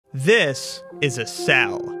This is a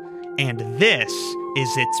cell, and this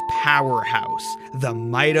is its powerhouse, the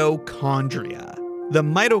mitochondria. The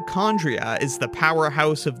mitochondria is the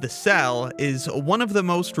powerhouse of the cell is one of the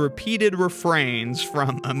most repeated refrains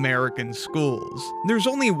from American schools. There's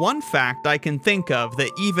only one fact I can think of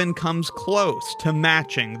that even comes close to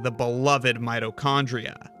matching the beloved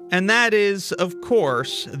mitochondria. And that is, of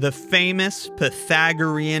course, the famous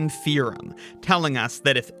Pythagorean Theorem, telling us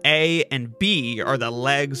that if A and B are the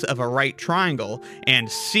legs of a right triangle,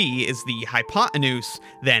 and C is the hypotenuse,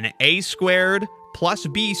 then A squared plus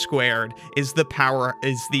B squared is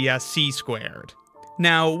the C squared.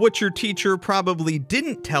 Now, what your teacher probably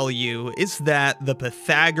didn't tell you is that the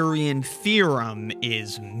Pythagorean Theorem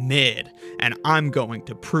is mid, and I'm going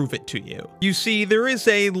to prove it to you. You see, there is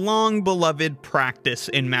a long-beloved practice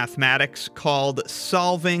in mathematics called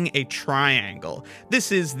solving a triangle.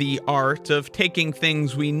 This is the art of taking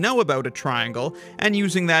things we know about a triangle and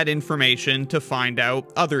using that information to find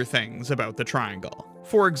out other things about the triangle.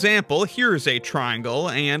 For example, here's a triangle,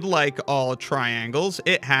 and like all triangles,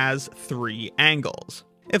 it has 3 angles.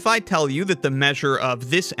 If I tell you that the measure of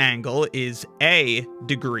this angle is A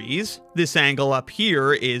degrees, this angle up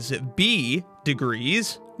here is B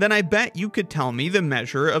degrees, then I bet you could tell me the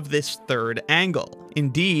measure of this third angle.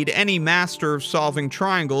 Indeed, any master of solving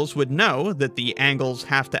triangles would know that the angles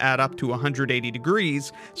have to add up to 180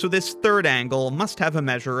 degrees, so this third angle must have a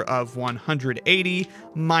measure of 180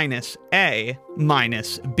 minus A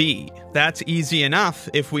minus B. That's easy enough.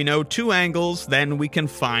 If we know 2 angles, then we can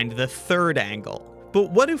find the third angle.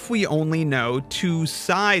 But what if we only know 2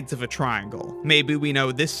 sides of a triangle? Maybe we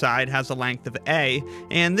know this side has a length of A,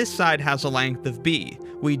 and this side has a length of B.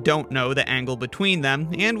 We don't know the angle between them,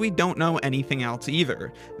 and we don't know anything else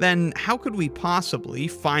either. Then how could we possibly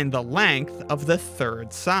find the length of the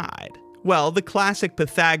third side? Well, the classic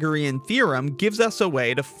Pythagorean theorem gives us a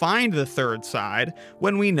way to find the third side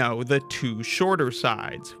when we know the 2 shorter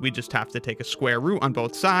sides. We just have to take a square root on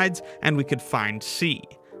both sides, and we could find C.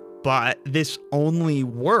 But this only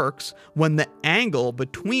works when the angle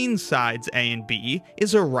between sides A and B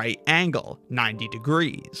is a right angle, 90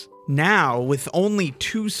 degrees. Now, with only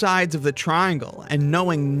 2 sides of the triangle and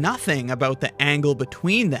knowing nothing about the angle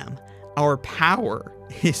between them, our power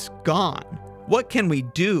is gone. What can we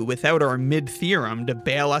do without our mid-theorem to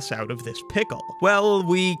bail us out of this pickle? Well,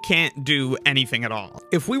 we can't do anything at all.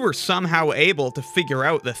 If we were somehow able to figure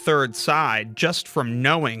out the third side just from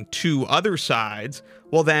knowing 2 other sides,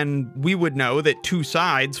 well then we would know that 2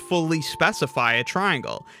 sides fully specify a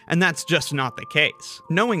triangle, and that's just not the case.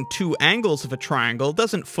 Knowing 2 angles of a triangle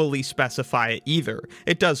doesn't fully specify it either.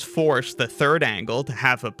 It does force the third angle to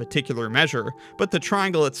have a particular measure, but the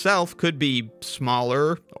triangle itself could be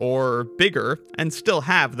smaller or bigger and still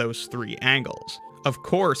have those 3 angles. Of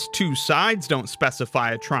course, 2 sides don't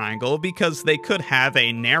specify a triangle because they could have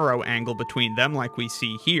a narrow angle between them like we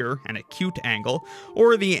see here, an acute angle,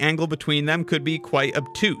 or the angle between them could be quite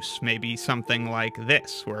obtuse, maybe something like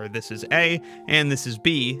this, where this is A and this is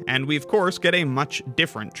B, and we of course get a much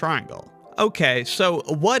different triangle. Okay, so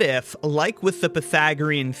what if, like with the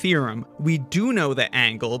Pythagorean theorem, we do know the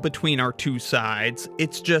angle between our 2 sides,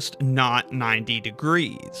 it's just not 90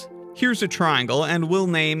 degrees? Here's a triangle, and we'll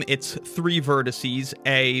name its 3 vertices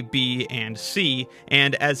A, B, and C,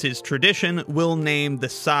 and as is tradition, we'll name the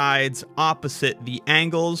sides opposite the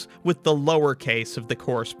angles with the lowercase of the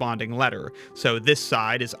corresponding letter. So this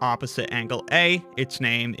side is opposite angle A, its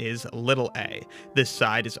name is little a. This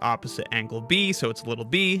side is opposite angle B, so it's little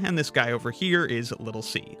b, and this guy over here is little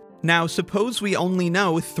c. Now, suppose we only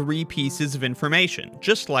know 3 pieces of information,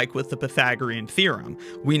 just like with the Pythagorean theorem.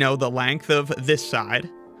 We know the length of this side,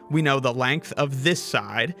 we know the length of this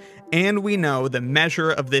side, and we know the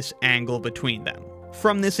measure of this angle between them.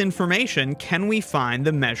 From this information, can we find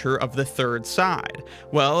the measure of the third side?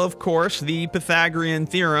 Well, of course, the Pythagorean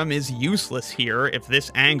theorem is useless here if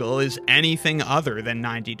this angle is anything other than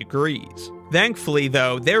 90 degrees. Thankfully,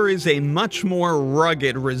 though, there is a much more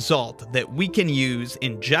rugged result that we can use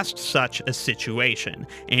in just such a situation,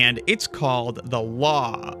 and it's called the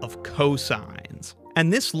Law of Cosines.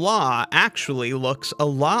 And this law actually looks a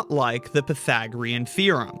lot like the Pythagorean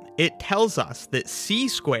theorem. It tells us that c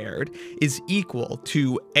squared is equal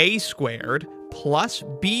to a squared plus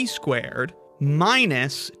b squared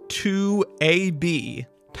minus 2ab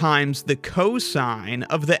times the cosine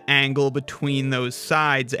of the angle between those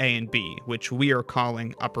sides A and B, which we are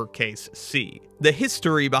calling uppercase C. The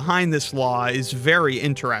history behind this law is very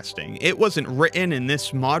interesting. It wasn't written in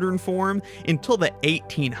this modern form until the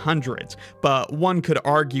 1800s, but one could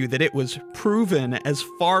argue that it was proven as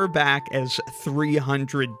far back as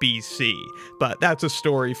 300 BC, but that's a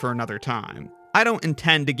story for another time. I don't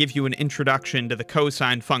intend to give you an introduction to the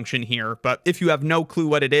cosine function here, but if you have no clue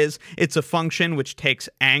what it is, it's a function which takes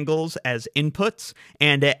angles as inputs,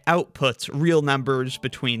 and it outputs real numbers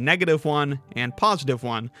between -1 and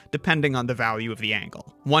 +1, depending on the value of the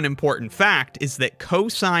angle. One important fact is that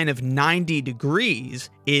cosine of 90 degrees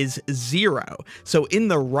is 0. So in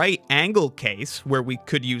the right angle case, where we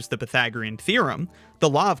could use the Pythagorean theorem, the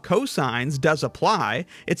law of cosines does apply.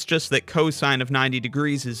 It's just that cosine of 90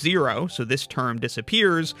 degrees is 0, so this term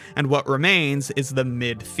disappears, and what remains is the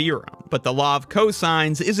mid-theorem. But the law of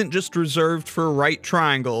cosines isn't just reserved for right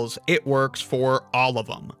triangles, it works for all of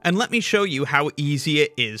them. And let me show you how easy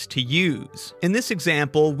it is to use. In this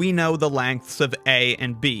example, we know the lengths of A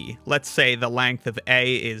and B. Let's say the length of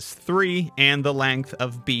A is 3 and the length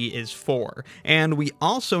of B is 4. And we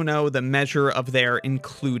also know the measure of their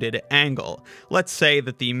included angle. Let's say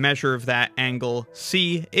that the measure of that angle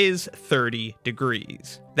C is 30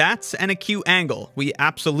 degrees. That's an acute angle. We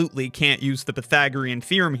absolutely can't use the Pythagorean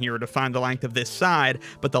theorem here to find the length of this side,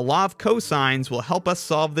 but the law of cosines will help us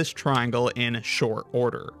solve this triangle in short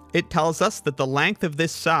order. It tells us that the length of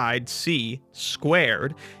this side, C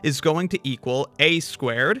squared, is going to equal A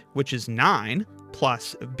squared, which is 9,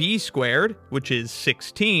 plus B squared, which is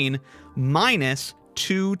 16, minus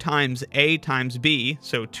 2 times A times B,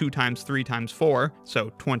 so 2 times 3 times 4, so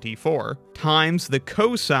 24, times the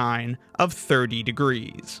cosine of 30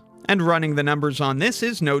 degrees. And running the numbers on this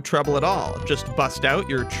is no trouble at all. Just bust out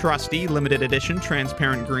your trusty limited edition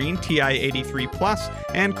transparent green TI-83 Plus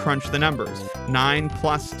and crunch the numbers. 9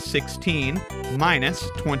 plus 16 minus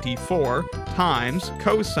 24 times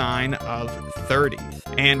cosine of 30.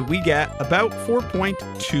 And we get about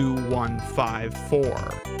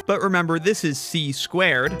 4.2154. But remember, this is C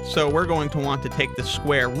squared, so we're going to want to take the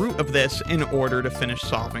square root of this in order to finish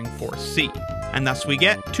solving for C. And thus we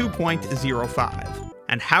get 2.05.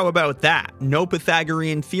 And how about that? No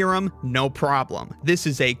Pythagorean theorem, no problem. This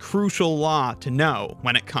is a crucial law to know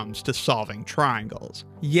when it comes to solving triangles.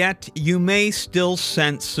 Yet, you may still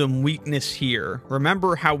sense some weakness here.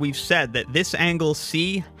 Remember how we've said that this angle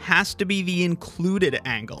C has to be the included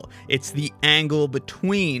angle. It's the angle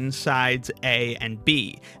between sides A and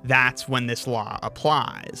B. That's when this law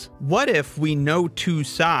applies. What if we know two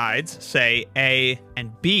sides, say A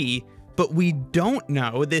and B, but we don't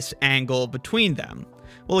know this angle between them?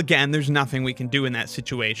 Well, again, there's nothing we can do in that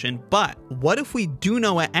situation, but what if we do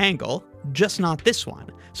know an angle, just not this one?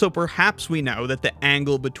 So perhaps we know that the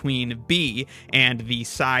angle between B and the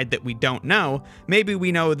side that we don't know, maybe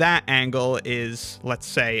we know that angle is, let's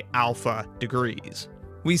say, alpha degrees.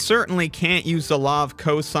 We certainly can't use the law of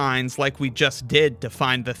cosines like we just did to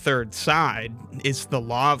find the third side. Is the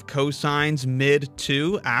law of cosines mid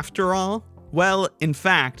too, after all? Well, in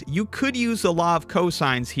fact, you could use the law of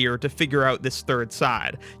cosines here to figure out this third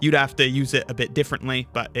side. You'd have to use it a bit differently,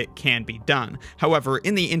 but it can be done. However,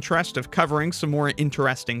 in the interest of covering some more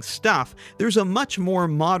interesting stuff, there's a much more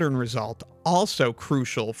modern result, also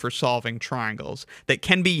crucial for solving triangles, that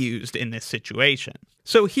can be used in this situation.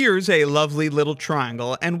 So here's a lovely little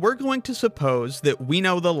triangle, and we're going to suppose that we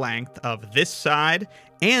know the length of this side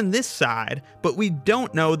and this side, but we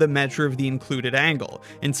don't know the measure of the included angle.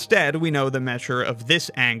 Instead, we know the measure of this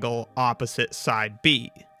angle opposite side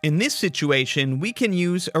B. In this situation, we can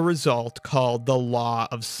use a result called the Law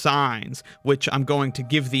of Sines, which I'm going to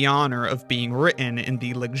give the honor of being written in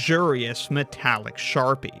the luxurious metallic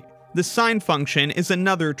Sharpie. The sine function is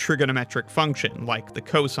another trigonometric function, like the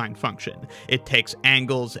cosine function. It takes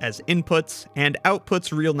angles as inputs and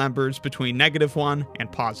outputs real numbers between -1 and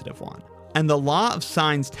 +1. And the law of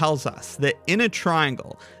sines tells us that in a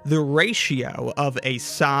triangle, the ratio of a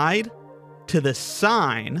side to the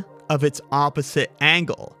sine of its opposite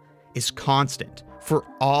angle is constant for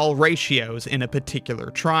all ratios in a particular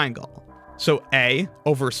triangle. So A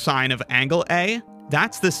over sine of angle A,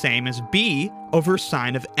 that's the same as B over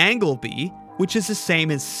sine of angle B, which is the same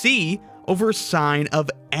as C over sine of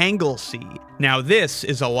angle C. Now this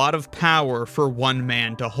is a lot of power for one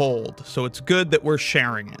man to hold, so it's good that we're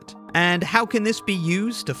sharing it. And how can this be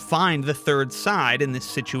used to find the third side in this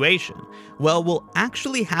situation? Well, we'll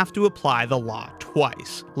actually have to apply the law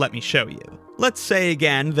twice. Let me show you. Let's say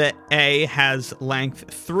again that A has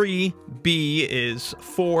length 3, B is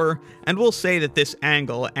 4, and we'll say that this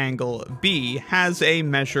angle, angle B, has a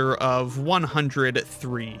measure of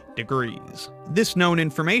 103 degrees. This known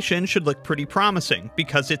information should look pretty promising,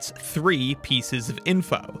 because it's 3 pieces of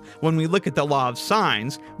info. When we look at the law of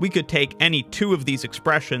sines, we could take any two of these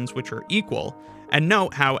expressions which are equal, and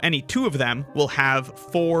note how any two of them will have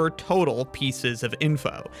 4 total pieces of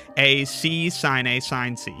info. AC sine A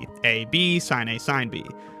sine C, AB sine A sine B.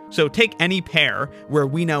 So take any pair where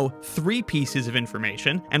we know 3 pieces of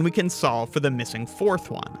information and we can solve for the missing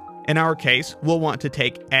 4th one. In our case, we'll want to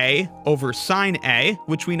take A over sine A,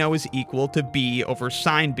 which we know is equal to B over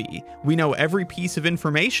sine B. We know every piece of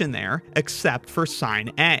information there except for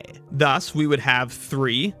sine A. Thus, we would have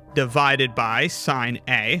 3 divided by sine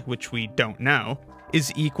A, which we don't know,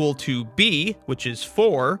 is equal to B, which is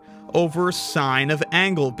 4, over sine of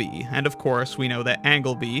angle B, and of course we know that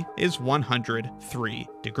angle B is 103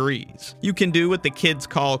 degrees. You can do what the kids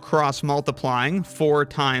call cross multiplying. 4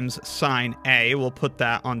 times sine A, we'll put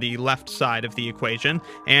that on the left side of the equation,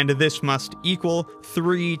 and this must equal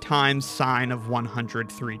 3 times sine of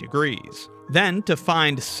 103 degrees. Then, to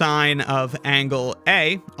find sine of angle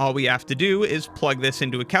A, all we have to do is plug this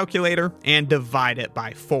into a calculator and divide it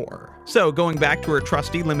by 4. So, going back to our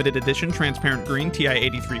trusty limited edition transparent green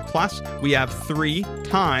TI-83 Plus, we have 3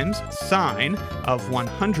 times sine of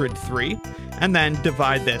 103, and then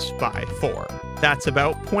divide this by 4. That's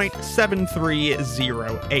about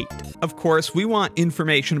 0.7308. Of course, we want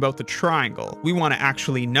information about the triangle. We want to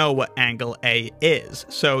actually know what angle A is.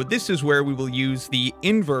 So this is where we will use the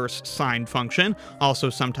inverse sine function, also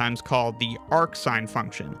sometimes called the arcsine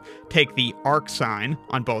function. Take the arcsine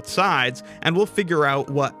on both sides, and we'll figure out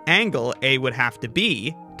what angle A would have to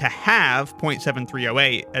be to have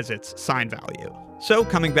 0.7308 as its sine value. So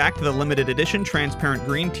coming back to the limited edition transparent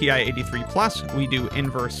green TI-83 Plus, we do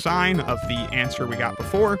inverse sine of the answer we got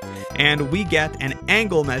before, and we get an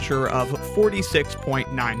angle measure of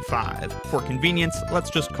 46.95. For convenience,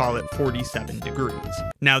 let's just call it 47 degrees.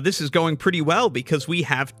 Now this is going pretty well because we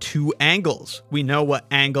have 2 angles. We know what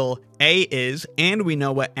angle A is, and we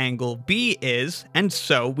know what angle B is, and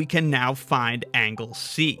so we can now find angle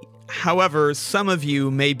C. However, some of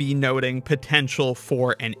you may be noting potential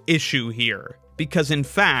for an issue here, because in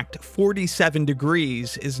fact, 47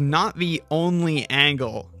 degrees is not the only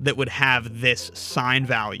angle that would have this sine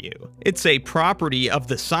value. It's a property of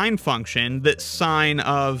the sine function that sine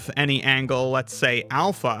of any angle, let's say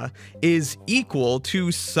alpha, is equal to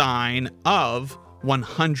sine of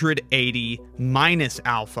 180 minus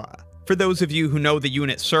alpha. For those of you who know the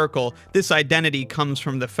unit circle, this identity comes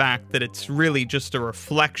from the fact that it's really just a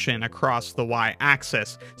reflection across the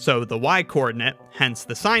y-axis, so the y-coordinate, hence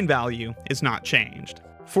the sine value, is not changed.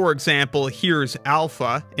 For example, here's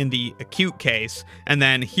alpha in the acute case, and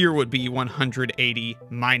then here would be 180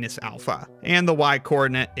 minus alpha, and the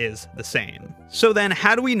y-coordinate is the same. So then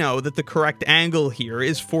how do we know that the correct angle here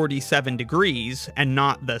is 47 degrees and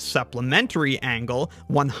not the supplementary angle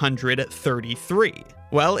 133?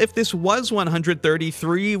 Well, if this was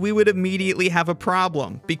 133, we would immediately have a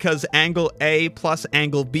problem, because angle A plus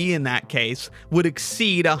angle B in that case would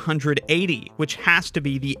exceed 180, which has to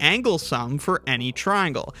be the angle sum for any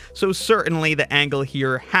triangle. So certainly the angle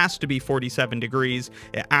here has to be 47 degrees.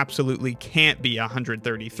 It absolutely can't be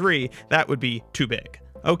 133. That would be too big.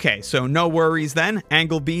 Okay, so no worries then.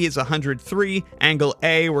 Angle B is 103, angle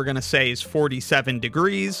A we're gonna say is 47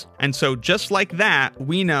 degrees, and so just like that,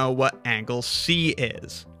 we know what angle C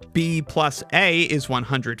is. B plus A is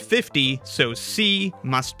 150, so C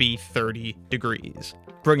must be 30 degrees,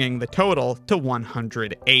 bringing the total to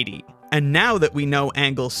 180. And now that we know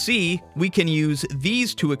angle C, we can use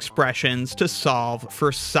these 2 expressions to solve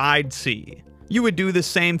for side C. You would do the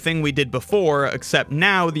same thing we did before, except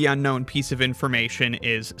now the unknown piece of information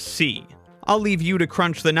is C. I'll leave you to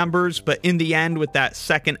crunch the numbers, but in the end, with that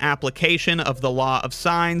second application of the law of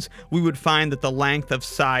sines, we would find that the length of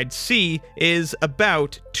side C is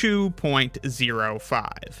about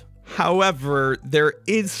 2.05. However, there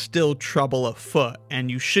is still trouble afoot, and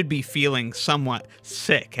you should be feeling somewhat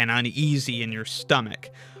sick and uneasy in your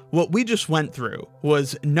stomach. What we just went through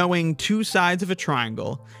was knowing 2 sides of a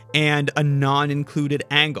triangle and a non-included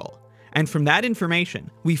angle. And from that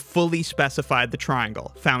information, we fully specified the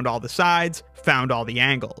triangle, found all the sides, found all the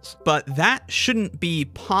angles. But that shouldn't be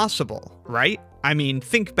possible, right? I mean,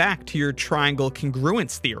 think back to your triangle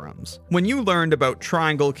congruence theorems. When you learned about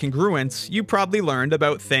triangle congruence, you probably learned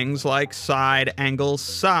about things like side angle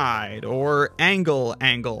side or angle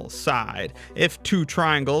angle side. If 2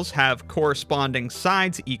 triangles have corresponding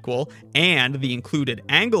sides equal and the included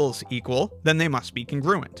angles equal, then they must be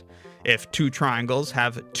congruent. If 2 triangles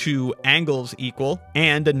have 2 angles equal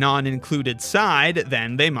and a non-included side,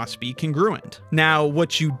 then they must be congruent. Now,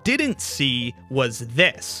 what you didn't see was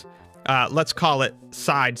this. Let's call it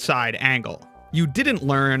side-side angle. You didn't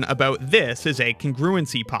learn about this as a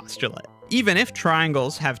congruency postulate. Even if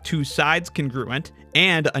triangles have 2 sides congruent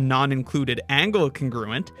and a non-included angle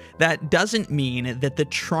congruent, that doesn't mean that the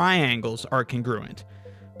triangles are congruent.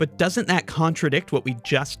 But doesn't that contradict what we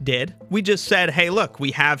just did? We just said, hey, look, we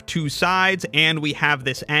have two sides and we have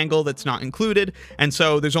this angle that's not included, and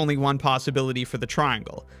so there's only one possibility for the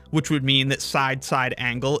triangle, which would mean that side-side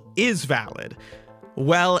angle is valid.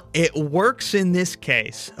 Well, it works in this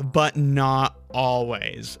case, but not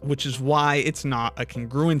always, which is why it's not a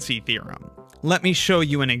congruency theorem. Let me show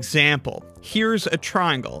you an example. Here's a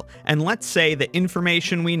triangle, and let's say the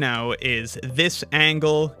information we know is this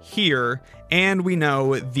angle here, and we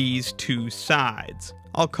know these two sides.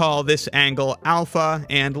 I'll call this angle alpha,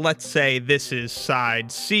 and let's say this is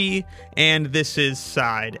side C, and this is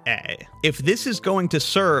side A. If this is going to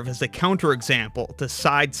serve as a counterexample to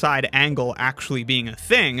side-side angle actually being a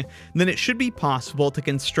thing, then it should be possible to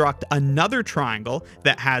construct another triangle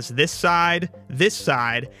that has this side,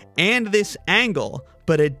 and this angle,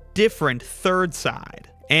 but a different third side.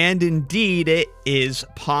 And indeed, it is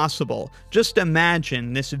possible. Just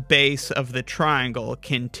imagine this base of the triangle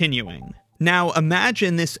continuing. Now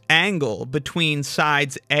imagine this angle between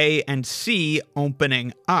sides A and C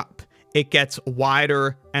opening up. It gets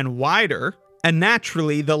wider and wider, and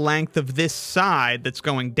naturally the length of this side that's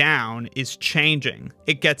going down is changing.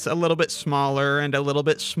 It gets a little bit smaller and a little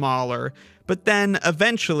bit smaller, but then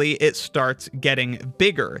eventually it starts getting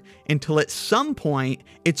bigger until at some point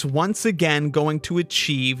it's once again going to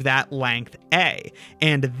achieve that length A,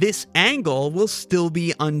 and this angle will still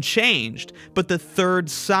be unchanged, but the third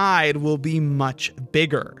side will be much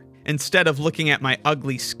bigger. Instead of looking at my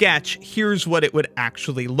ugly sketch, here's what it would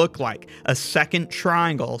actually look like. A second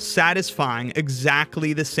triangle satisfying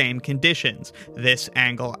exactly the same conditions. This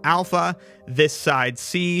angle alpha, this side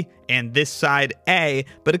C, and this side A,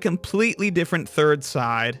 but a completely different third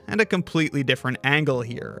side and a completely different angle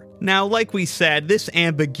here. Now, like we said, this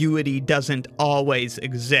ambiguity doesn't always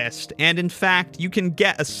exist, and in fact, you can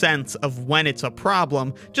get a sense of when it's a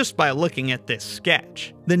problem just by looking at this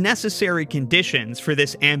sketch. The necessary conditions for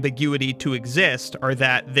this ambiguity to exist are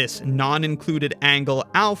that this non-included angle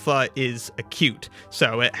alpha is acute,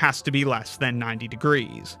 so it has to be less than 90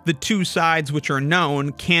 degrees. The two sides which are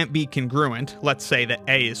known can't be congruent. Let's say that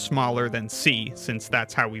A is smaller than C, since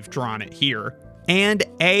that's how we've drawn it here. And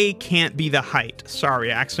A can't be the height.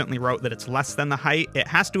 Sorry, I accidentally wrote that it's less than the height. It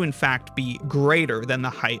has to in fact be greater than the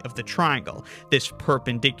height of the triangle, this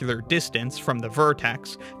perpendicular distance from the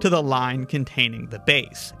vertex to the line containing the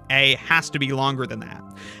base. A has to be longer than that.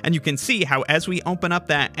 And you can see how as we open up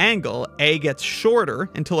that angle, A gets shorter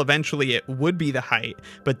until eventually it would be the height,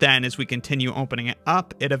 but then as we continue opening it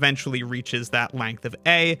up, it eventually reaches that length of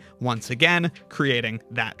A, once again, creating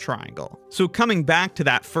that triangle. So coming back to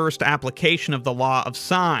that first application of the Law of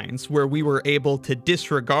Sines, where we were able to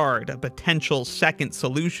disregard a potential second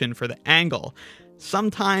solution for the angle,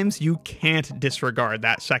 sometimes you can't disregard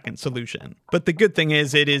that second solution. But the good thing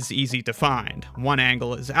is it is easy to find. One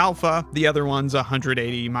angle is alpha, the other one's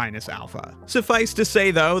 180 minus alpha. Suffice to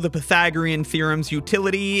say though, the Pythagorean theorem's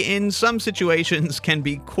utility in some situations can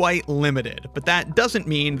be quite limited, but that doesn't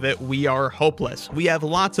mean that we are hopeless. We have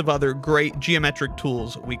lots of other great geometric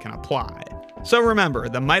tools we can apply. So remember,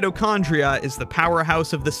 the mitochondria is the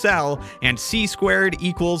powerhouse of the cell, and c squared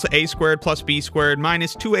equals a squared plus b squared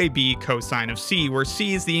minus 2ab cosine of c, where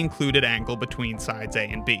c is the included angle between sides A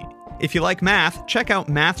and B. If you like math, check out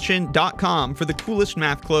mathshin.com for the coolest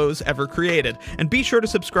math clothes ever created, and be sure to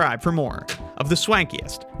subscribe for more of the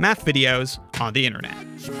swankiest math videos on the internet.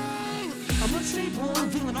 I'm unstable,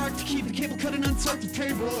 unveiling art to keep the cable cut and unsort the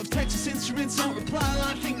table. If Texas Instruments don't reply, well,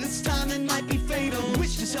 I think this time it might be fatal.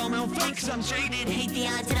 Wish to sell my own fake, cause I'm jaded. Hate the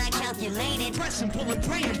odds that I calculated. Press and pull and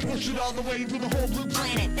pray and push it all the way through the whole blue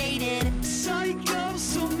planet faded.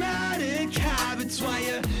 Psychosomatic habits, why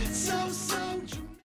you so